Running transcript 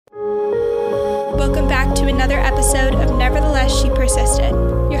Welcome back to another episode of Nevertheless She Persisted,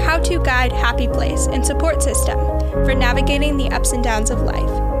 your how-to guide, happy place, and support system for navigating the ups and downs of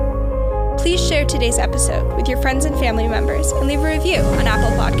life. Please share today's episode with your friends and family members and leave a review on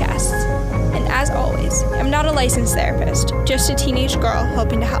Apple Podcasts. And as always, I'm not a licensed therapist, just a teenage girl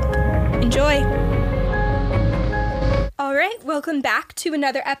hoping to help. Enjoy! Alright, welcome back to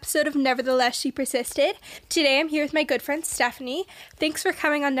another episode of Nevertheless She Persisted. Today I'm here with my good friend Stephanie. Thanks for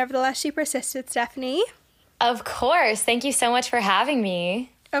coming on Nevertheless She Persisted, Stephanie. Of course. Thank you so much for having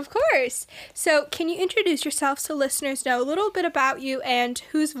me. Of course. So can you introduce yourself so listeners know a little bit about you and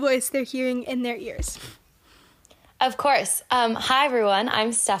whose voice they're hearing in their ears? Of course. Hi, everyone.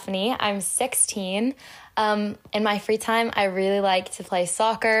 I'm Stephanie. I'm 16. In my free time, I really like to play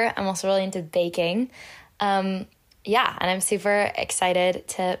soccer. I'm also really into baking. And I'm super excited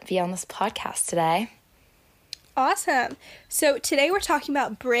to be on this podcast today. Awesome. So today we're talking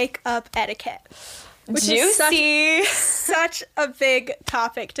about breakup etiquette. Which Juicy. is such a big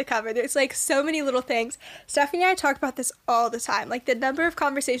topic to cover. There's like so many little things. Stephanie and I talk about this all the time. Like the number of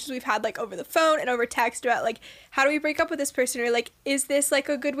conversations we've had like over the phone and over text about like how do we break up with this person, or like is this like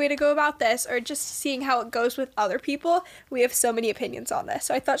a good way to go about this, or just seeing how it goes with other people. We have so many opinions on this.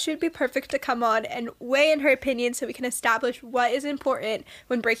 So I thought she would be perfect to come on and weigh in her opinion so we can establish what is important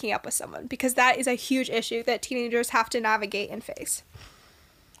when breaking up with someone, because that is a huge issue that teenagers have to navigate and face.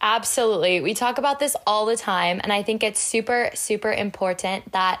 Absolutely. We talk about this all the time, and I think it's super, super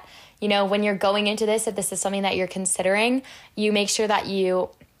important that, you know, when you're going into this, if this is something that you're considering, you make sure that you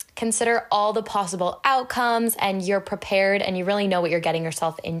consider all the possible outcomes and you're prepared and you really know what you're getting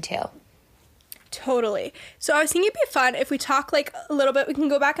yourself into. Totally. So I was thinking it'd be fun if we talk like a little bit, we can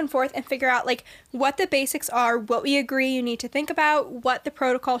go back and forth and figure out like what the basics are, what we agree you need to think about, what the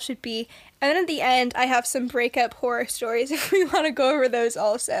protocol should be. And then at the end, I have some breakup horror stories if we want to go over those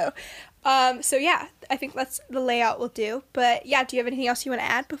also. So yeah, I think that's the layout we'll do. But yeah, do you have anything else you want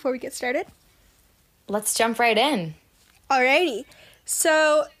to add before we get started? Let's jump right in. Alrighty.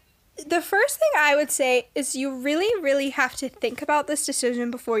 So the first thing I would say is you really, really have to think about this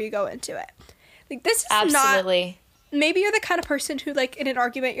decision before you go into it. Like, this is Absolutely. Not, maybe you're the kind of person who, like, in an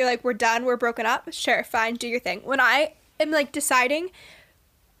argument, you're like, we're done, we're broken up. Sure, fine, do your thing. When I am, like, deciding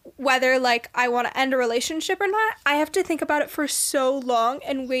whether, like, I want to end a relationship or not, I have to think about it for so long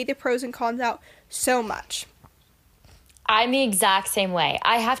and weigh the pros and cons out so much. I'm the exact same way.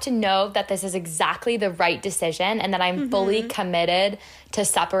 I have to know that this is exactly the right decision and that I'm fully committed to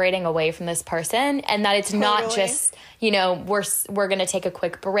separating away from this person, and that it's not just, you know, we're going to take a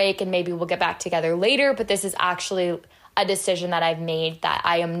quick break and maybe we'll get back together later, but this is actually a decision that I've made that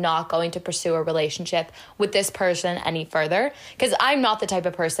I am not going to pursue a relationship with this person any further, because I'm not the type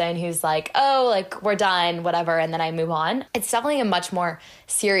of person who's like, oh, like we're done, whatever, and then I move on. It's definitely a much more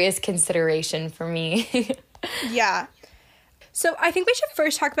serious consideration for me. Yeah. So I think we should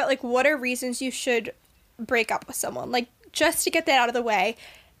first talk about, like, what are reasons you should break up with someone? Like, just to get that out of the way,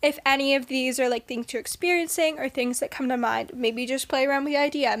 if any of these are, like, things you're experiencing or things that come to mind, maybe just play around with the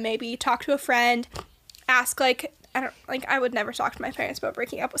idea. Maybe talk to a friend, ask, like, I would never talk to my parents about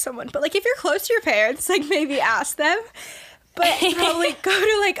breaking up with someone, but, like, if you're close to your parents, like, maybe ask them. But probably go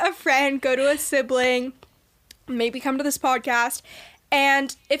to, like, a friend, go to a sibling, maybe come to this podcast.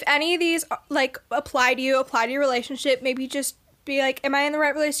 And if any of these, like, apply to your relationship, maybe just be like, am I in the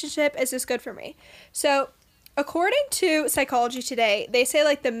right relationship? Is this good for me? So according to Psychology Today, they say,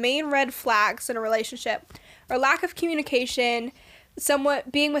 like, the main red flags in a relationship are lack of communication,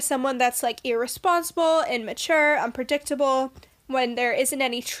 being with someone that's, like, irresponsible, immature, unpredictable. When there isn't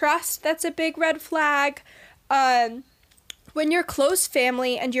any trust, that's a big red flag. When your close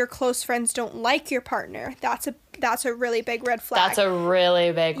family and your close friends don't like your partner, that's a really big red flag. That's a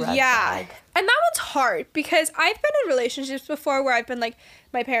really big red flag. And that one's hard because I've been in relationships before where I've been like,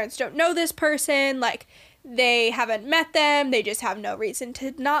 my parents don't know this person, like, they haven't met them, they just have no reason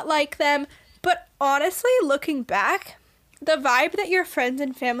to not like them. But honestly, looking back, the vibe that your friends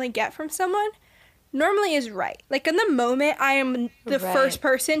and family get from someone normally is right. Like, in the moment, I am the first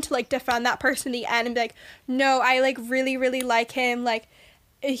person to, like, defend that person in the end and be like, no, I, like, really, really like him. Like,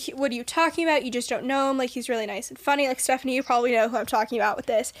 what are you talking about? You just don't know him. Like, he's really nice and funny. Like, Stephanie, you probably know who I'm talking about with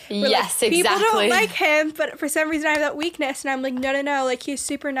this. Where, yes, like, exactly. People don't like him, but for some reason I have that weakness. And I'm like, no. Like, he's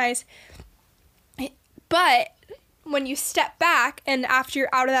super nice. But when you step back and after you're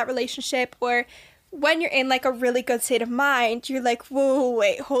out of that relationship, or when you're in, like, a really good state of mind, you're like, whoa,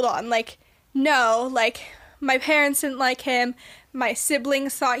 wait, hold on. Like, no, like, my parents didn't like him, my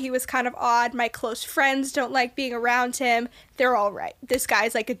siblings thought he was kind of odd, my close friends don't like being around him, they're all right. This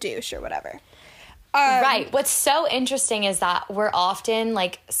guy's like a douche or whatever. Right. What's so interesting is that we're often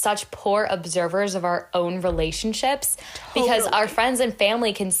like such poor observers of our own relationships because our friends and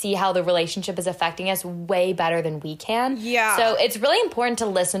family can see how the relationship is affecting us way better than we can. Yeah. So it's really important to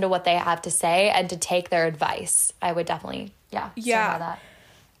listen to what they have to say and to take their advice. I would definitely, stand by that.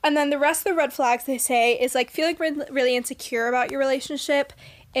 And then the rest of the red flags they say is like feeling really insecure about your relationship.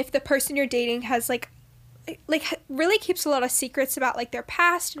 If the person you're dating has like really keeps a lot of secrets about like their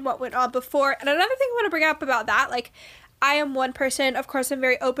past and what went on before. And another thing I want to bring up about that, like I am one person, of course, I'm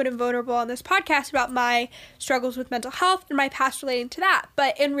very open and vulnerable on this podcast about my struggles with mental health and my past relating to that.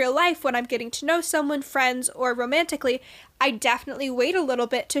 But in real life, when I'm getting to know someone, friends, or romantically, I definitely wait a little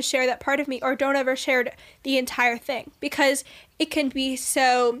bit to share that part of me, or don't ever share the entire thing, because it can be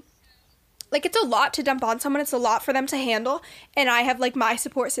so, like, it's a lot to dump on someone. It's a lot for them to handle. And I have, like, my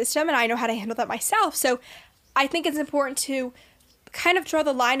support system, and I know how to handle that myself. So I think it's important to kind of draw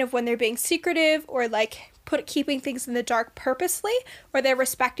the line of when they're being secretive or, like, keeping things in the dark purposely, or they're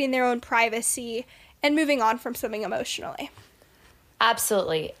respecting their own privacy and moving on from something emotionally.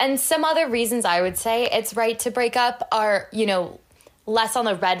 Absolutely. And some other reasons I would say it's right to break up are, less on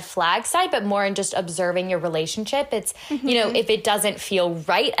the red flag side, but more in just observing your relationship. It's, if it doesn't feel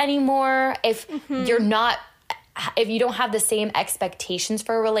right anymore, if if you don't have the same expectations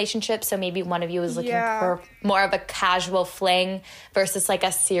for a relationship, so maybe one of you is looking for more of a casual fling versus like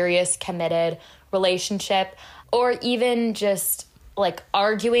a serious committed relationship, or even just like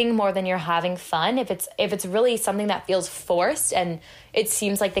arguing more than you're having fun. If it's really something that feels forced and it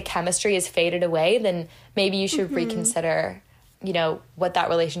seems like the chemistry is faded away, then maybe you should reconsider what that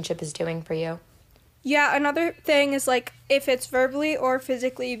relationship is doing for you. Yeah, another thing is, like, if it's verbally or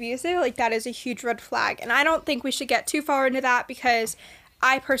physically abusive, like, that is a huge red flag. And I don't think we should get too far into that, because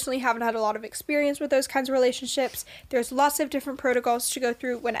I personally haven't had a lot of experience with those kinds of relationships. There's lots of different protocols to go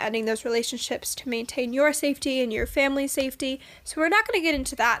through when ending those relationships to maintain your safety and your family's safety. So we're not going to get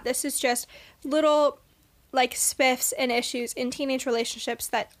into that. This is just little, like, spiffs and issues in teenage relationships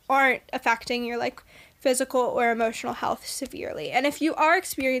that aren't affecting your, like, physical or emotional health severely. And if you are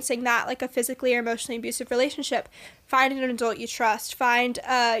experiencing that, like a physically or emotionally abusive relationship, find an adult you trust, find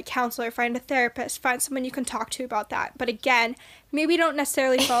a counselor, find a therapist, find someone you can talk to about that. But again, maybe don't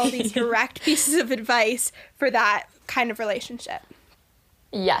necessarily follow these direct pieces of advice for that kind of relationship.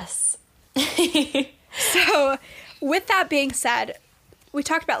 Yes. So with that being said, we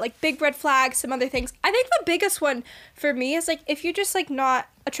talked about like big red flags, some other things. I think the biggest one for me is like if you're just like not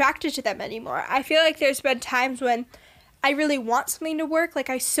attracted to them anymore. I feel like there's been times when I really want something to work, like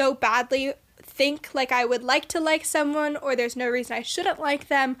I so badly think like I would like to like someone, or there's no reason I shouldn't like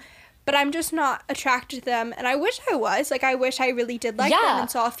them, but I'm just not attracted to them. And I wish I was. Like I wish I really did like them and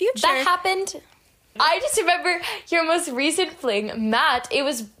saw a future. That happened. I just remember your most recent fling, Matt.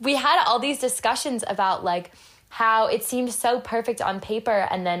 We had all these discussions about like how it seems so perfect on paper,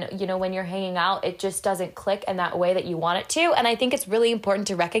 and then, when you're hanging out, it just doesn't click in that way that you want it to. And I think it's really important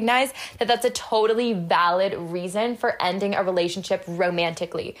to recognize that that's a totally valid reason for ending a relationship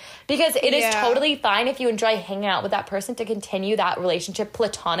romantically, because it is totally fine if you enjoy hanging out with that person to continue that relationship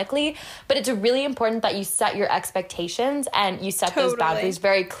platonically, but it's really important that you set your expectations and you set those boundaries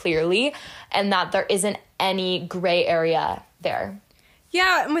very clearly, and that there isn't any gray area there.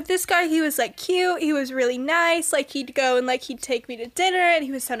 Yeah, and with this guy, he was, like, cute. He was really nice. Like, he'd go and, like, he'd take me to dinner, and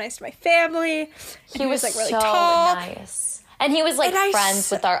he was so nice to my family. He was like, really so tall. Nice. And he was, like, friends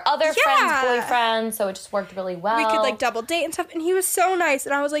with our other friends' boyfriends, so it just worked really well. We could, like, double date and stuff, and he was so nice.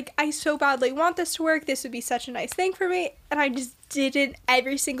 And I was like, I so badly want this to work. This would be such a nice thing for me. And I just didn't.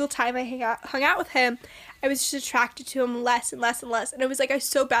 Every single time I hung out with him, I was just attracted to him less and less and less. And it was like I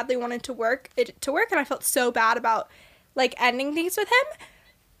so badly wanted to work, and I felt so bad about like ending things with him,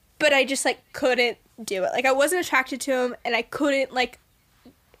 but I just like couldn't do it. Like I wasn't attracted to him, and I couldn't like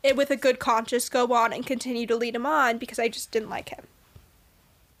it with a good conscience go on and continue to lead him on because I just didn't like him.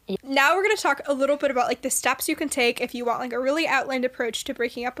 Yeah. Now we're going to talk a little bit about like the steps you can take if you want like a really outlined approach to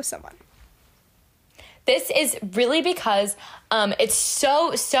breaking up with someone. This is really because it's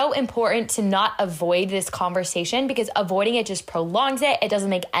so important to not avoid this conversation, because avoiding it just prolongs it. It doesn't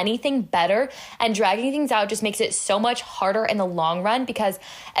make anything better, and dragging things out just makes it so much harder in the long run,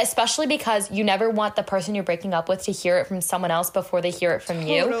 especially because you never want the person you're breaking up with to hear it from someone else before they hear it from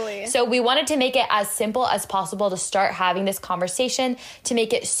you. So we wanted to make it as simple as possible to start having this conversation, to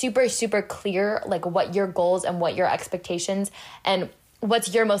make it super, super clear like what your goals and what your expectations and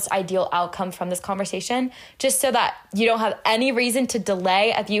what's your most ideal outcome from this conversation, just so that you don't have any reason to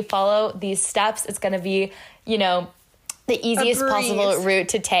delay. If you follow these steps, it's going to be, the easiest possible route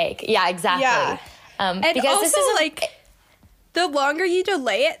to take. Yeah, exactly. Yeah. And because also, this is like, the longer you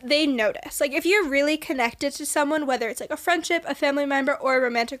delay it, they notice. Like, if you're really connected to someone, whether it's like a friendship, a family member, or a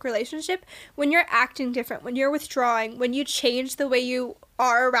romantic relationship, when you're acting different, when you're withdrawing, when you change the way you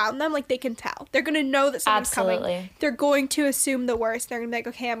are around them, like, they can tell. They're going to know that something's coming. They're going to assume the worst. They're going to be like,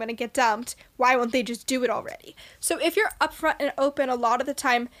 okay, I'm going to get dumped. Why won't they just do it already? So if you're upfront and open, a lot of the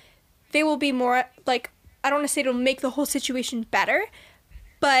time, they will be more, like, I don't want to say it'll make the whole situation better,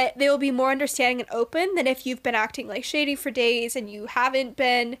 but they will be more understanding and open than if you've been acting like shady for days and you haven't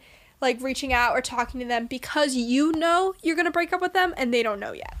been like reaching out or talking to them because you know you're going to break up with them and they don't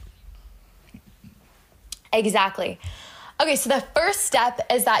know yet. Exactly. Okay, so the first step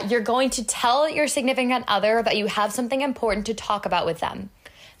is that you're going to tell your significant other that you have something important to talk about with them.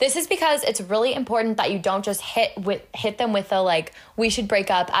 This is because it's really important that you don't just hit them with a, like, we should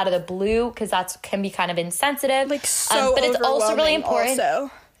break up out of the blue, because that can be kind of insensitive. Like, so but it's also really important. Also.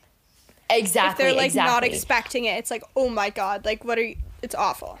 Exactly. If they're, like, not expecting it, it's like, oh my God, like, what are you, it's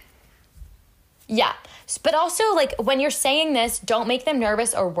awful. Yeah. But also, like, when you're saying this, don't make them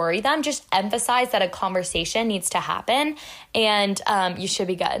nervous or worry them. Just emphasize that a conversation needs to happen, and you should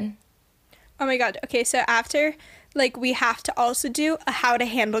be good. Oh my God. Okay, so after, like, we have to also do a how to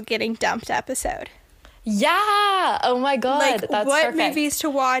handle getting dumped episode. Yeah. Oh my God. Like, that's what perfect. movies to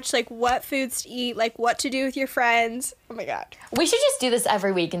watch, like, what foods to eat, like, what to do with your friends. Oh my God. We should just do this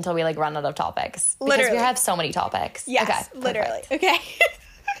every week until we, like, run out of topics. Because Literally. we have so many topics. Yes, okay, literally. Okay.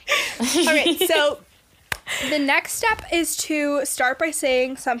 All right, so the next step is to start by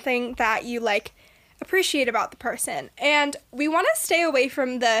saying something that you, like, appreciate about the person. And we want to stay away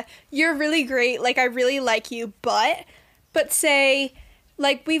from the, you're really great, like, I really like you, but say,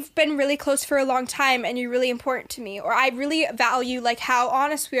 like, we've been really close for a long time and you're really important to me, or I really value, like, how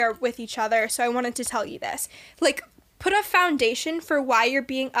honest we are with each other, so I wanted to tell you this. Like, put a foundation for why you're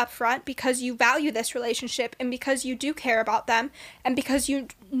being upfront, because you value this relationship and because you do care about them and because you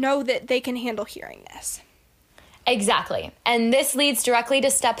know that they can handle hearing this. Exactly. And this leads directly to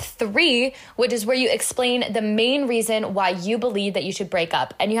step 3, which is where you explain the main reason why you believe that you should break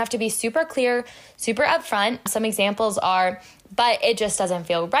up. And you have to be super clear, super upfront. Some examples are, but it just doesn't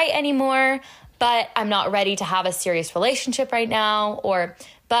feel right anymore, but I'm not ready to have a serious relationship right now, or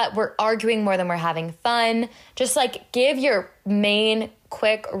but we're arguing more than we're having fun. Just, like, give your main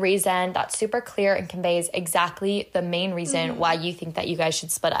quick reason that's super clear and conveys exactly the main reason why you think that you guys should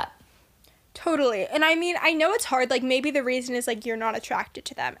split up. Totally. And I mean, I know it's hard. Like, maybe the reason is, like, you're not attracted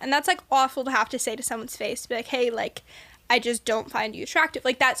to them. And that's, like, awful to have to say to someone's face. Be like, hey, like, I just don't find you attractive.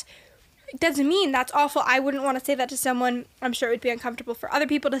 Like, that's, it doesn't mean that's awful. I wouldn't want to say that to someone. I'm sure it would be uncomfortable for other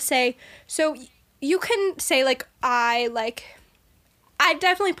people to say. So you can say, like, I've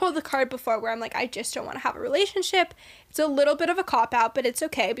definitely pulled the card before where I'm like, I just don't want to have a relationship. It's a little bit of a cop-out, but it's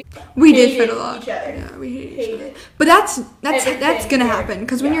okay. We did fit a lot. Yeah, we hated each other. But that's gonna happen,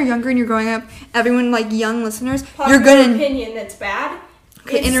 because when you're younger and you're growing up, everyone, like, young listeners, Popular you're gonna opinion that's bad.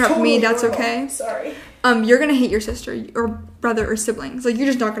 Okay, interrupt totally me. That's wrong. okay. Sorry. You're gonna hate your sister or brother or siblings. Like, you're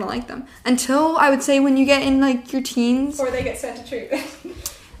just not gonna like them until, I would say, when you get in, like, your teens. Or they get sent to treatment.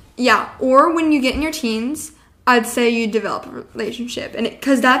 Yeah, or when you get in your teens, I'd say you develop a relationship, and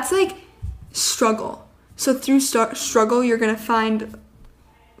because that's, like, struggle. So through struggle, you're gonna find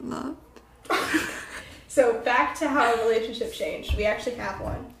love. So back to how a relationship changed. We actually have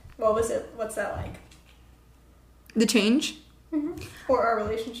one. What was it? What's that like? The change? Mm-hmm. Or our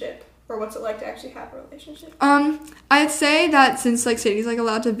relationship. Or what's it like to actually have a relationship? I'd say that since, like, Sadie's, like,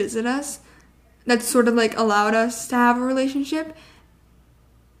 allowed to visit us, that's sort of, like, allowed us to have a relationship.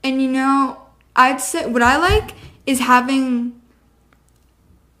 And, you know, I'd say what I like is having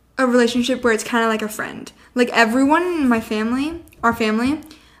a relationship where it's kind of like a friend. Like, everyone in my family, our family,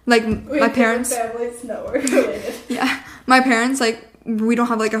 like, my parents. Families, no, we're related. Yeah, my parents, like, we don't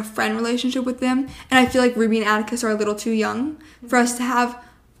have, like, a friend relationship with them. And I feel like Ruby and Atticus are a little too young for us to have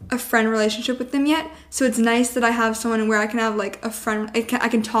a friend relationship with them yet. So it's nice that I have someone where I can have, like, a friend. I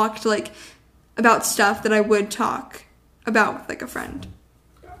can talk to, like, about stuff that I would talk about with, like, a friend.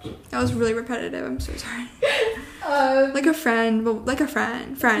 That was really repetitive. I'm so sorry. Like a friend, but like a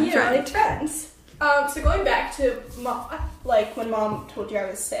friend. Like friends. So going back to like when Mom told you I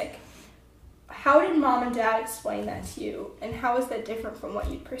was sick, how did Mom and Dad explain that to you, and how is that different from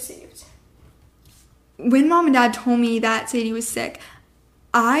what you'd perceived? When Mom and Dad told me that Sadie was sick,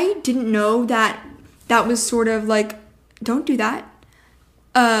 I didn't know that was sort of like, don't do that.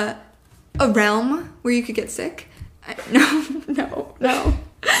 A realm where you could get sick. No.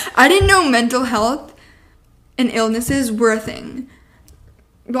 I didn't know mental health and illnesses were a thing.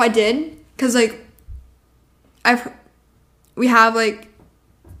 Well, I did, because, like, we have, like,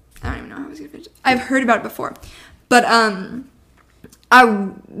 I don't even know how I was gonna finish. I've heard about it before, but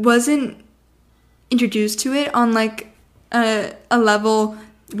I wasn't introduced to it on like a level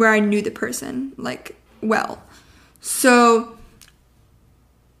where I knew the person like well. So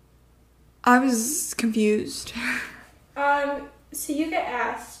I was confused. So you get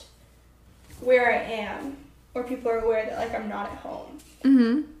asked where I am, or people are aware that like I'm not at home.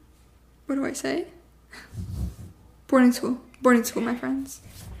 Mm-hmm. What do I say? Boarding school, my friends.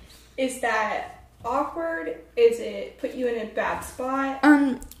 Is that awkward? Is it put you in a bad spot?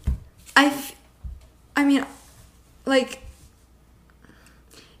 I mean, like,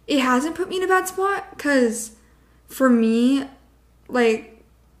 it hasn't put me in a bad spot, because for me, like,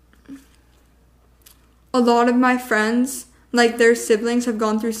 a lot of my friends, like, their siblings have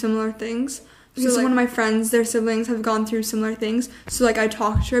gone through similar things. So, like, one of my friends, their siblings have gone through similar things. So, like, I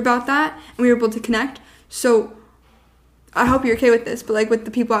talked to her about that, and we were able to connect. So, I hope you're okay with this, but, like, with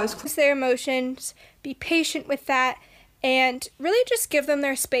the people I was... Their emotions, be patient with that, and really just give them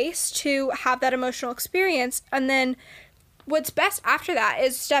their space to have that emotional experience. And then what's best after that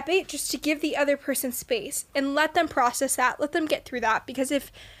is step 8, just to give the other person space and let them process that, let them get through that. Because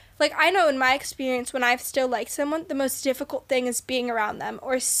if... Like, I know in my experience, when I've still liked someone, the most difficult thing is being around them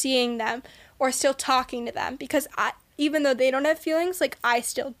or seeing them or still talking to them, because even though they don't have feelings, like, I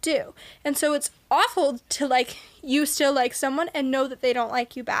still do. And so it's awful to, like, you still like someone and know that they don't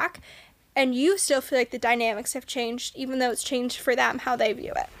like you back, and you still feel like the dynamics have changed, even though it's changed for them how they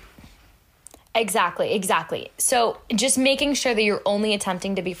view it. Exactly. So just making sure that you're only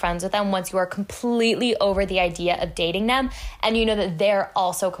attempting to be friends with them once you are completely over the idea of dating them, and you know that they're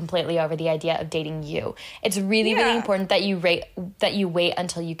also completely over the idea of dating you. It's really important that you wait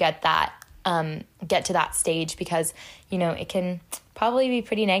until you get to that stage, because, you know, it can probably be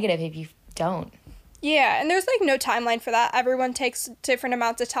pretty negative if you don't. Yeah, and there's, like, no timeline for that. Everyone takes different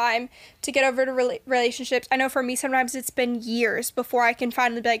amounts of time to get over to relationships. I know for me, sometimes it's been years before I can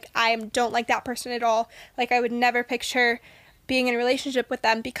finally be like, I don't like that person at all. Like, I would never picture being in a relationship with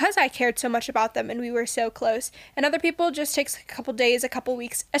them because I cared so much about them and we were so close. And other people just takes a couple days, a couple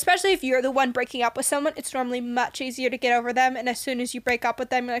weeks. Especially if you're the one breaking up with someone, it's normally much easier to get over them. And as soon as you break up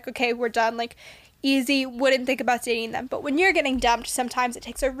with them, you're like, okay, we're done. Like, easy, wouldn't think about dating them. But when you're getting dumped, sometimes it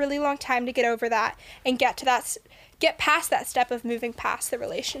takes a really long time to get over that and get past that step of moving past the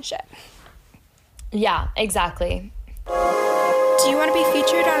relationship. Yeah, exactly. Do you want to be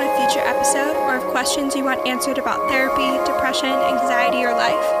featured on a future episode, or have questions you want answered about therapy, depression, anxiety, or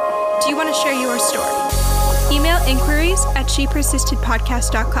life? Do you want to share your story? Email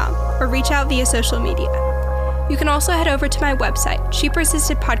inquiries@shepersistedpodcast.com or reach out via social media. You can also head over to my website,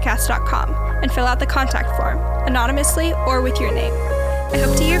 shepersistedpodcast.com, and fill out the contact form, anonymously or with your name. I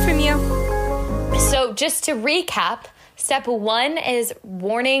hope to hear from you. So just to recap, step 1 is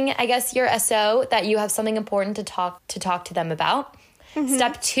warning, I guess, your SO that you have something important to talk to them about. Mm-hmm.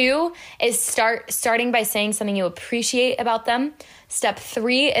 Step 2 is starting by saying something you appreciate about them. Step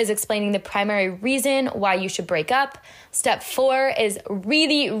 3 is explaining the primary reason why you should break up. Step 4 is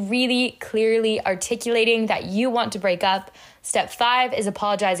really, really clearly articulating that you want to break up. Step 5 is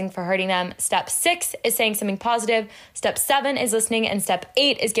apologizing for hurting them. Step 6 is saying something positive. Step 7 is listening. And step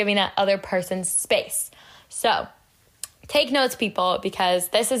 8 is giving that other person space. So take notes, people, because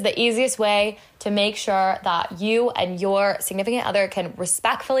this is the easiest way to make sure that you and your significant other can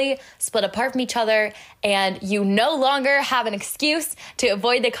respectfully split apart from each other, and you no longer have an excuse to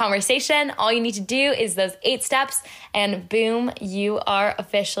avoid the conversation. All you need to do is those 8 steps, and boom, you are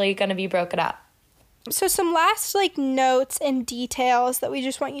officially going to be broken up. So some last notes and details that we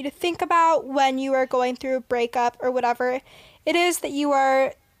just want you to think about when you are going through a breakup or whatever it is that you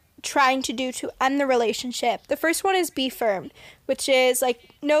are trying to do to end the relationship. The first one is be firm, which is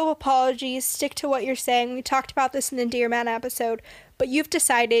no apologies, stick to what you're saying. We talked about this in the Dear Man episode, but you've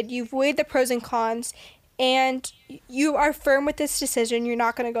decided, you've weighed the pros and cons, and you are firm with this decision. You're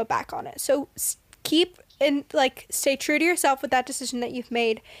not going to go back on it. So stay true to yourself with that decision that you've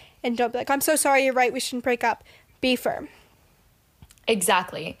made, and don't be like, I'm so sorry, you're right, we shouldn't break up. Be firm.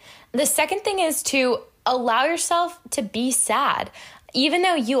 Exactly. The second thing is to allow yourself to be sad. Even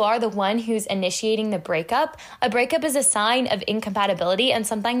though you are the one who's initiating the breakup, a breakup is a sign of incompatibility, and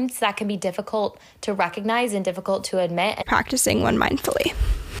sometimes that can be difficult to recognize and difficult to admit. Practicing one mindfully.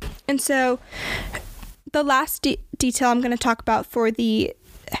 And so the last detail I'm going to talk about for the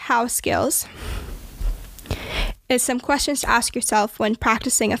how skills is some questions to ask yourself when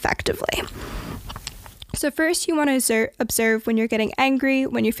practicing effectively. So first, you want to observe when you're getting angry,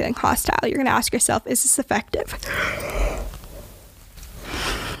 when you're feeling hostile. You're going to ask yourself, is this effective?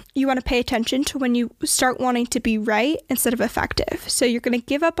 You want to pay attention to when you start wanting to be right instead of effective. So you're going to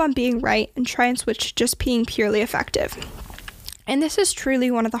give up on being right and try and switch to just being purely effective. And this is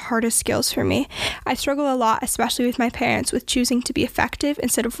truly one of the hardest skills for me. I struggle a lot, especially with my parents, with choosing to be effective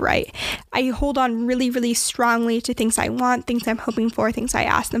instead of right. I hold on really, really strongly to things I want, things I'm hoping for, things I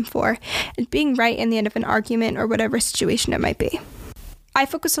ask them for, and being right in the end of an argument or whatever situation it might be. I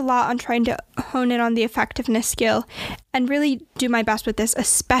focus a lot on trying to hone in on the effectiveness skill and really do my best with this,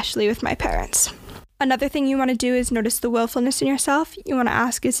 especially with my parents. Another thing you want to do is notice the willfulness in yourself. You want to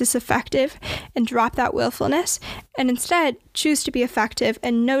ask, is this effective? And drop that willfulness. And instead, choose to be effective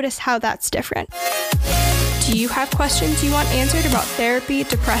and notice how that's different. Do you have questions you want answered about therapy,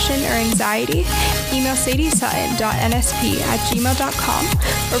 depression, or anxiety? Email sadiesutton.nsp@gmail.com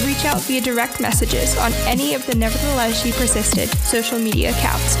or reach out via direct messages on any of the Nevertheless She Persisted social media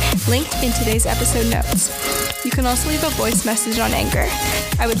accounts linked in today's episode notes. You can also leave a voice message on Anchor.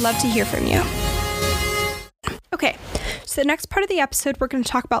 I would love to hear from you. Okay, so the next part of the episode, we're going to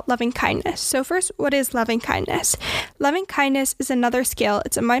talk about loving kindness. So first, what is loving kindness? Loving kindness is another skill.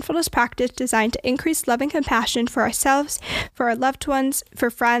 It's a mindfulness practice designed to increase love and compassion for ourselves, for our loved ones, for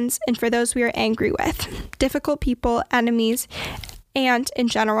friends, and for those we are angry with, difficult people, enemies, and, in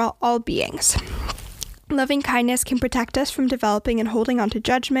general, all beings. Loving kindness can protect us from developing and holding on to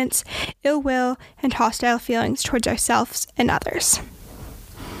judgments, ill will, and hostile feelings towards ourselves and others.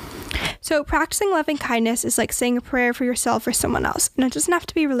 So practicing loving kindness is like saying a prayer for yourself or someone else. And it doesn't have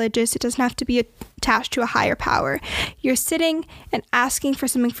to be religious. It doesn't have to be attached to a higher power. You're sitting and asking for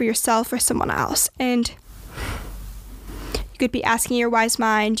something for yourself or someone else. And you could be asking your wise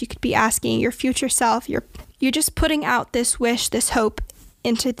mind. You could be asking your future self. You're just putting out this wish, this hope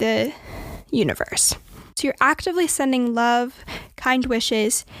into the universe. So you're actively sending love, kind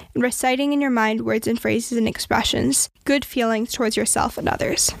wishes, and reciting in your mind words and phrases and expressions, good feelings towards yourself and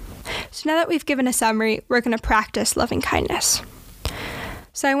others. So now that we've given a summary, we're going to practice loving kindness.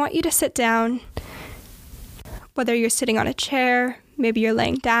 So I want you to sit down, whether you're sitting on a chair, maybe you're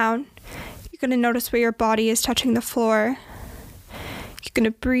laying down. You're going to notice where your body is touching the floor. You're going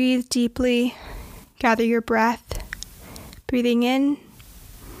to breathe deeply, gather your breath, breathing in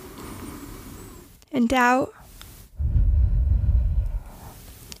and out,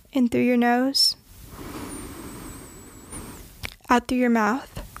 in through your nose, out through your mouth.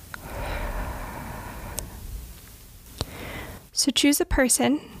 So choose a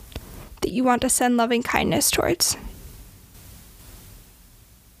person that you want to send loving kindness towards.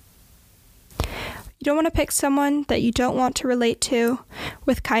 You don't want to pick someone that you don't want to relate to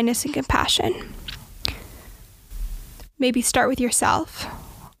with kindness and compassion. Maybe start with yourself,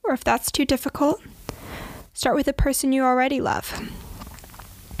 or if that's too difficult, start with a person you already love.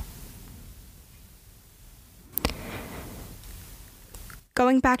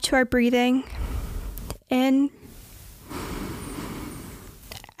 Going back to our breathing, in,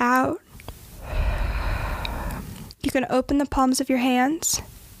 out. You can open the palms of your hands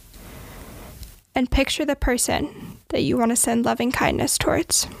and picture the person that you want to send loving kindness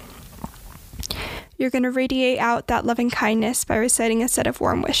towards. You're going to radiate out that loving kindness by reciting a set of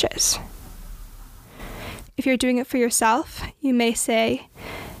warm wishes. If you're doing it for yourself, you may say,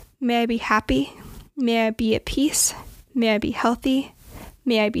 may I be happy, may I be at peace, may I be healthy,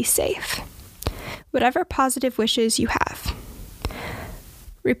 may I be safe. Whatever positive wishes you have.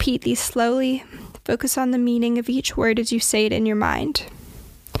 Repeat these slowly. Focus on the meaning of each word as you say it in your mind.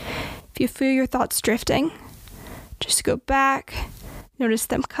 If you feel your thoughts drifting, just go back, notice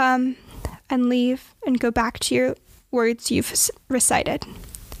them come and leave, and go back to your words you've recited.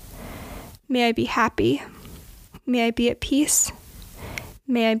 May I be happy. May I be at peace.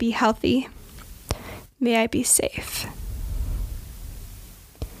 May I be healthy. May I be safe.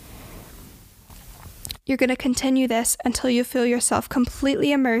 You're going to continue this until you feel yourself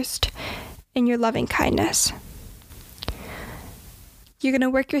completely immersed in your loving kindness. You're going to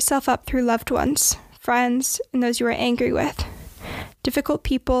work yourself up through loved ones, friends, and those you are angry with, difficult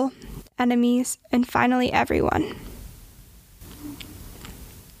people, enemies, and finally everyone.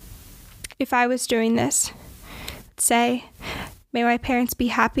 If I was doing this, I'd say, may my parents be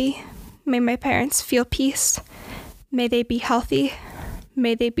happy, may my parents feel peace, may they be healthy,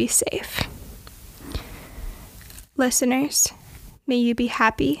 may they be safe. Listeners, may you be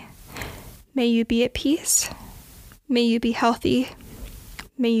happy, may you be at peace, may you be healthy,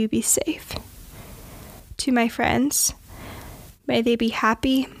 may you be safe. To my friends, may they be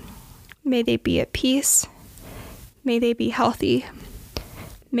happy, may they be at peace, may they be healthy,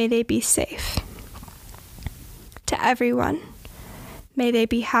 may they be safe. To everyone, may they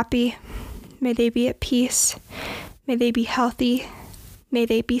be happy, may they be at peace, may they be healthy, may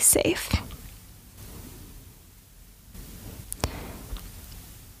they be safe.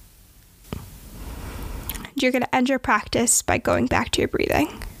 you're going to end your practice by going back to your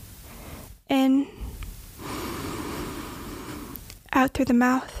breathing. In, out through the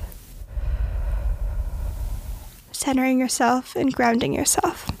mouth. Centering yourself and grounding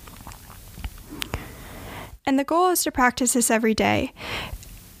yourself. And the goal is to practice this every day.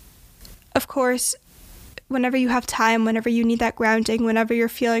 Of course, whenever you have time, whenever you need that grounding, whenever you're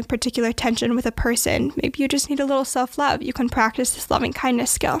feeling particular tension with a person, maybe you just need a little self-love. You can practice this loving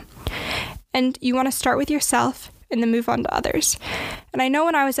kindness skill. And you want to start with yourself and then move on to others. And I know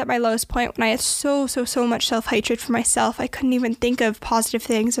when I was at my lowest point, when I had so much self-hatred for myself, I couldn't even think of positive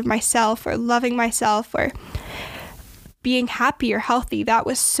things of myself or loving myself or being happy or healthy. That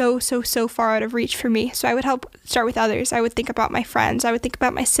was so far out of reach for me. So I would help start with others. I would think about my friends. I would think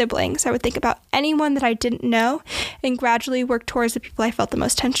about my siblings. I would think about anyone that I didn't know and gradually work towards the people I felt the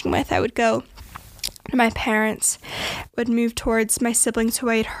most tension with. I would go to my parents, would move towards my siblings who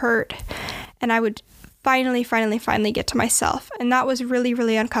I had hurt, and I would finally get to myself. And that was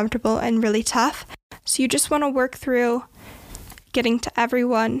really uncomfortable and really tough. So you just want to work through getting to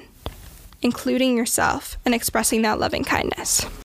everyone, including yourself, and expressing that loving kindness.